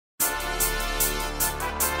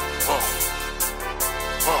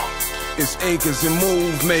It's acres and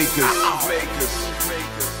move makers.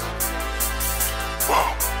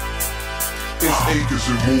 It's acres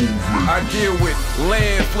and move makers. I deal with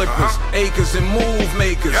land flippers, acres and move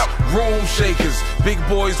makers, room shakers, big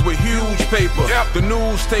boys with huge paper, the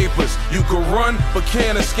newspapers. You can run but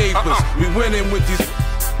can't escape us. We winning with these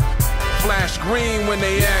flash green when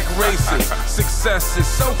they act racist. Success is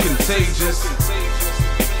so contagious.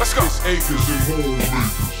 Let's go. It's acres and move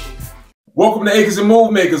makers. Welcome to Acres and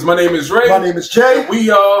Move Makers. My name is Ray. My name is Jay. We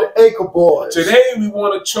are the Acre Boys. Today we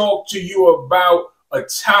want to talk to you about a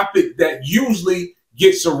topic that usually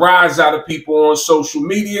gets a rise out of people on social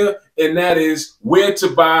media, and that is where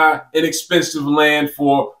to buy inexpensive land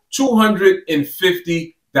for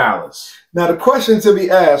 $250. Now the question to be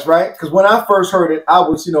asked, right? Because when I first heard it, I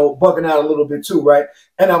was, bugging out a little bit too, right?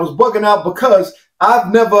 And I was bugging out because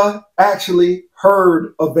I've never actually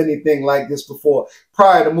heard of anything like this before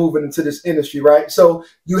prior to moving into this industry, right? So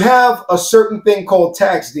you have a certain thing called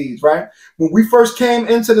tax deeds, right? When we first came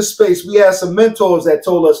into the space, we had some mentors that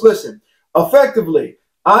told us, listen, effectively,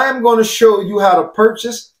 I am going to show you how to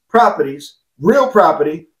purchase properties, real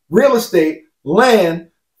estate,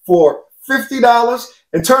 land for $50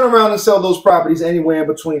 and turn around and sell those properties anywhere in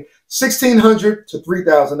between $1,600 to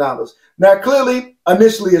 $3,000. Now, clearly,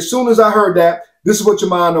 initially, as soon as I heard that, this is what your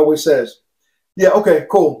mind always says. Yeah, okay,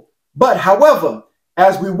 cool. But however,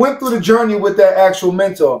 as we went through the journey with that actual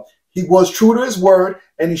mentor, he was true to his word,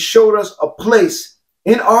 and he showed us a place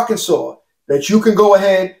in Arkansas that you can go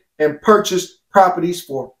ahead and purchase properties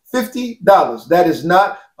for $50. That is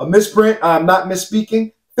not a misprint. I'm not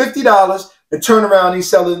misspeaking. $50 and turn around and he's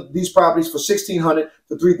selling these properties for $1,600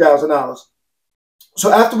 to $3,000.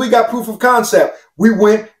 So after we got proof of concept, we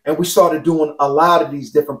went and we started doing a lot of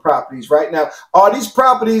these different properties. Right now, are these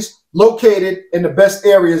properties located in the best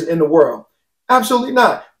areas in the world? Absolutely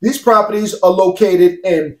not. These properties are located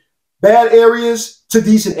in bad areas to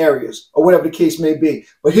decent areas, or whatever the case may be.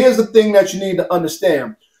 But here's the thing that you need to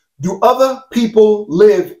understand. Do other people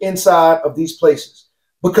live inside of these places?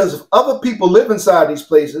 Because if other people live inside these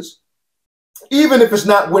places, even if it's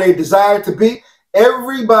not where they desire to be,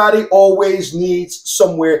 everybody always needs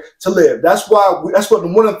somewhere to live. That's what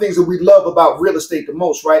one of the things that we love about real estate the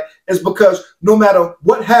most, right? Is because no matter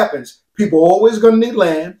what happens, people are always going to need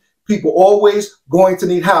land. People are always going to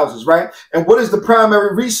need houses, right? And what is the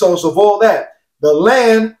primary resource of all that? The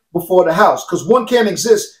land before the house, because one can't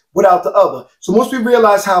exist without the other. So once we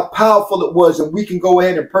realized how powerful it was and we can go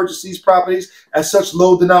ahead and purchase these properties at such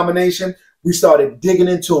low denomination, we started digging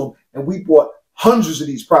into them and we bought hundreds of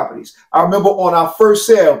these properties. I remember on our first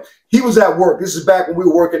sale, he was at work. This is back when we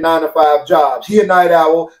were working 9-to-5 jobs. He a night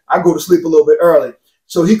owl. I go to sleep a little bit early.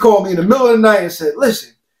 So he called me in the middle of the night and said,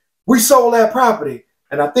 listen, we sold that property.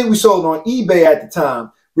 And I think we sold it on eBay at the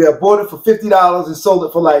time. We had bought it for $50 and sold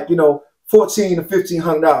it for like, $1,400 to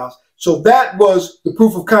 $1,500. So that was the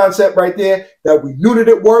proof of concept right there, that we knew that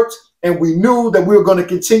it worked. And we knew that we were going to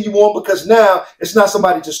continue on, because now it's not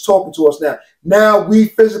somebody just talking to us now. Now we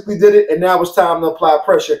physically did it, and now it's time to apply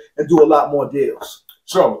pressure and do a lot more deals.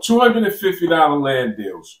 So $250 land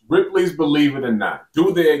deals, Ripley's believe it or not,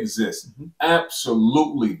 do they exist?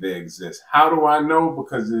 Absolutely they exist. How do I know?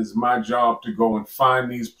 Because it's my job to go and find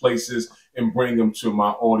these places and bring them to my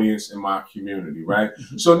audience and my community, right?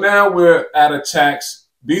 So now we're at a tax.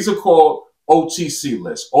 These are called OTC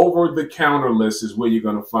list, over-the-counter list, is where you're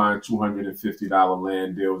going to find $250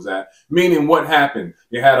 land deals at. Meaning what happened?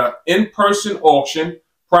 They had an in-person auction,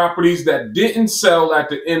 properties that didn't sell at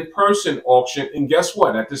the in-person auction. And guess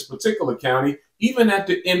what? At this particular county, even at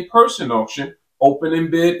the in-person auction, opening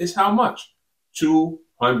bid is how much?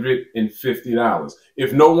 $250.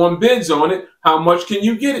 If no one bids on it, how much can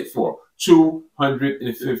you get it for?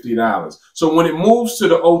 $250. So when it moves to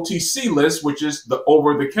the OTC list, which is the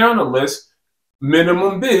over-the-counter list,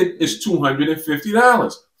 minimum bid is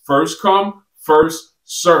 $250. First come, first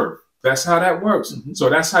serve. That's how that works. So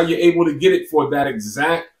that's how you're able to get it for that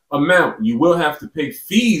exact amount. You will have to pay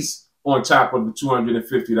fees on top of the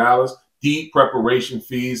 $250, deed preparation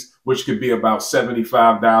fees, which could be about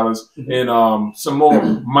 $75, and some more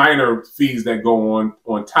minor fees that go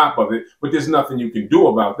on top of it. But there's nothing you can do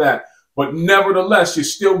about that. But nevertheless, you're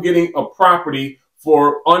still getting a property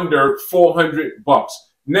for under $400.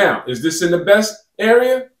 Now, is this in the best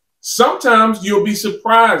area? Sometimes you'll be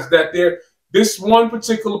surprised that this one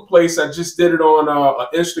particular place, I just did it on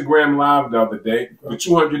Instagram Live the other day, for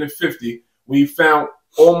 $250. We found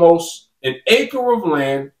almost an acre of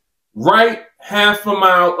land right half a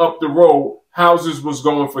mile up the road. Houses was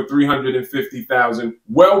going for $350,000.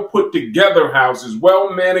 Well put together houses,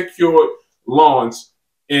 well manicured lawns,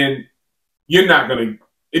 and you're not going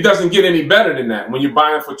to It doesn't get any better than that. When you're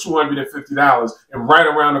buying for $250 and right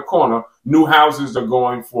around the corner, new houses are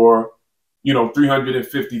going for, you know,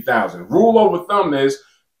 $350,000. Rule over thumb is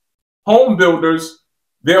home builders,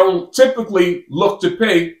 they'll typically look to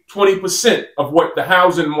pay 20% of what the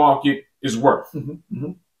housing market is worth.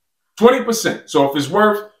 20%. So if it's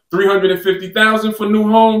worth $350,000 for new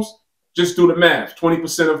homes, just do the math.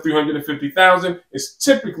 20% of $350,000 is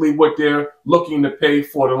typically what they're looking to pay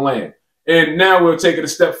for the land. And now we'll take it a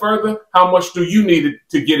step further. How much do you need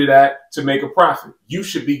to get it at to make a profit? You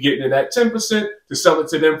should be getting it at 10% to sell it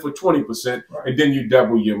to them for 20%, right, and then you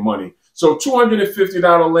double your money. So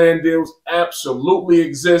 $250 land deals absolutely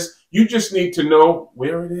exist. You just need to know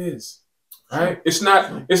where it is, right? It's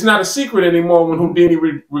not a secret anymore when Houdini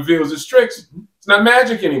reveals his tricks. It's not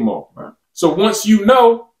magic anymore. Right. So once you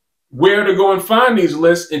know where to go and find these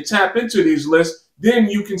lists and tap into these lists, then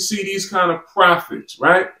you can see these kind of profits,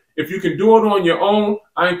 right? If you can do it on your own,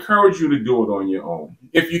 I encourage you to do it on your own.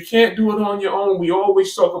 If you can't do it on your own, we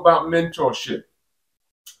always talk about mentorship.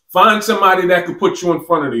 Find somebody that could put you in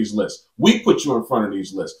front of these lists. We put you in front of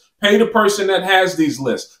these lists. Pay the person that has these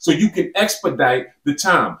lists so you can expedite the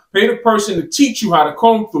time. Pay the person to teach you how to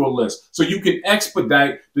comb through a list so you can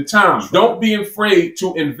expedite the time. Don't be afraid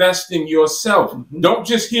to invest in yourself. Don't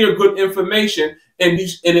just hear good information and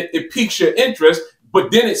it piques your interest,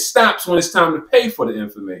 but then it stops when it's time to pay for the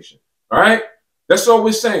information. All right? That's all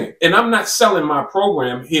we're saying. And I'm not selling my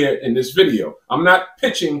program here in this video. I'm not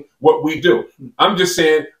pitching what we do. I'm just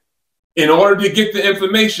saying, in order to get the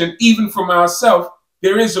information, even from ourselves,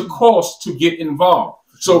 there is a cost to get involved.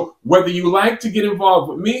 So whether you like to get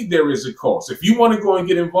involved with me, there is a cost. If you want to go and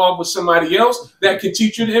get involved with somebody else that can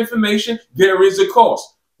teach you the information, there is a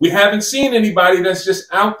cost. We haven't seen anybody that's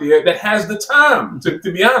just out there that has the time,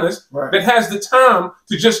 to be honest, right, that has the time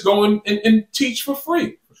to just go and teach for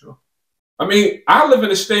free. For sure. I mean, I live in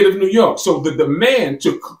the state of New York, so the demand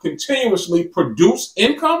to continuously produce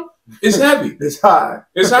income is heavy. It's high.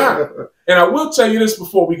 It's high. And I will tell you this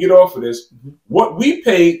before we get off of this. What we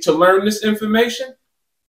paid to learn this information,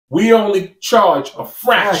 we only charge a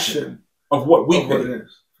fraction of what we paid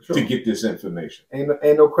to get this information.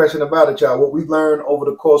 Ain't no question about it, y'all. What we've learned over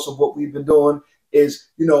the course of what we've been doing is,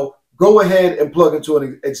 you know, go ahead and plug into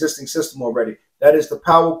an existing system already. That is the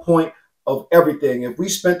PowerPoint of everything. If we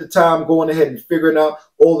spent the time going ahead and figuring out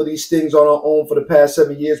all of these things on our own for the past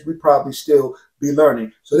 7 years, we'd probably still be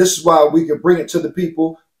learning. So this is why we can bring it to the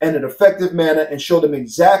people in an effective manner and show them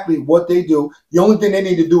exactly what they do. The only thing they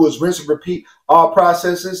need to do is rinse and repeat our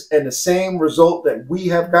processes, and the same result that we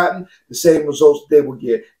have gotten, the same results they will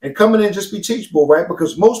get. And coming in, just be teachable, right?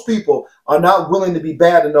 Because most people are not willing to be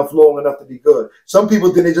bad enough long enough to be good. Some people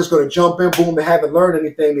think they're just going to jump in, boom, they haven't learned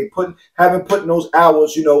anything. They haven't put in those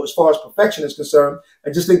hours, you know, as far as perfection is concerned,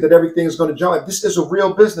 and just think that everything is going to jump. This is a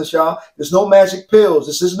real business, y'all. There's no magic pills.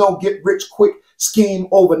 This is no get rich quick scheme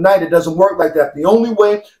overnight. It doesn't work like that. The only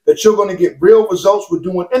way that you're going to get real results with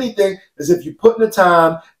doing anything is if you put in the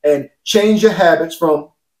time and change your habits from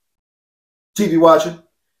TV watching,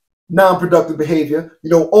 non-productive behavior, you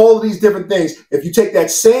know, all of these different things. If you take that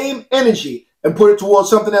same energy and put it towards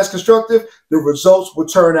something that's constructive, the results will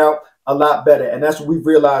turn out a lot better. And that's what we've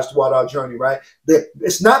realized throughout our journey, right? That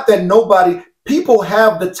it's not that people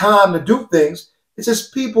have the time to do things. It's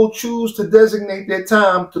just people choose to designate their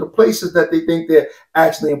time to the places that they think they're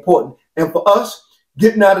actually important. And for us,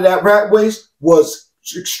 getting out of that rat race was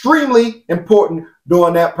extremely important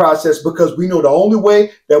during that process, because we know the only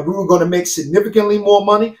way that we were going to make significantly more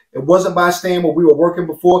money, it wasn't by staying where we were working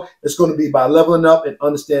before. It's going to be by leveling up and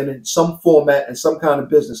understanding some format and some kind of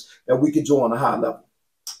business that we can do on a high level.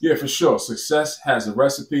 Yeah, for sure. Success has a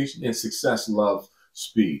recipe, and success loves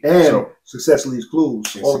speed. And success leaves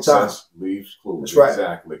clues all the time. Success leaves clues. That's right.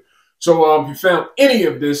 Exactly. So if you found any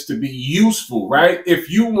of this to be useful, right? If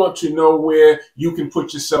you want to know where you can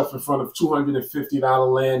put yourself in front of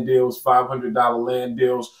 $250 land deals, $500 land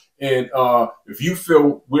deals, and if you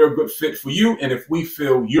feel we're a good fit for you, and if we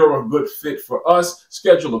feel you're a good fit for us,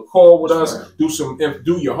 schedule a call with us,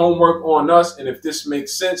 do your homework on us, and if this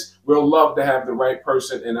makes sense, we'll love to have the right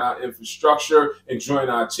person in our infrastructure and join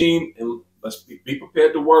our team, and let's be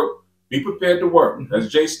prepared to work. Be prepared to work. As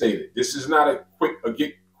Jay stated, this is not a quick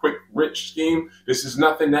rich scheme. This is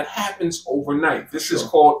nothing that happens overnight. This is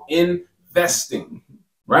called investing,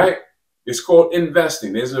 right? It's called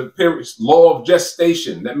investing. There's a law of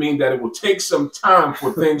gestation. That means that it will take some time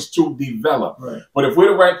for things to develop. Right. But if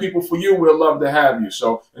we're the right people for you, we'll love to have you.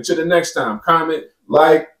 So until the next time, comment,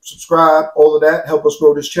 like, subscribe, all of that. Help us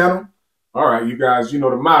grow this channel. All right, you guys, you know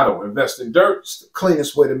the motto, invest in dirt. It's the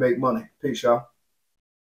cleanest way to make money. Peace, y'all.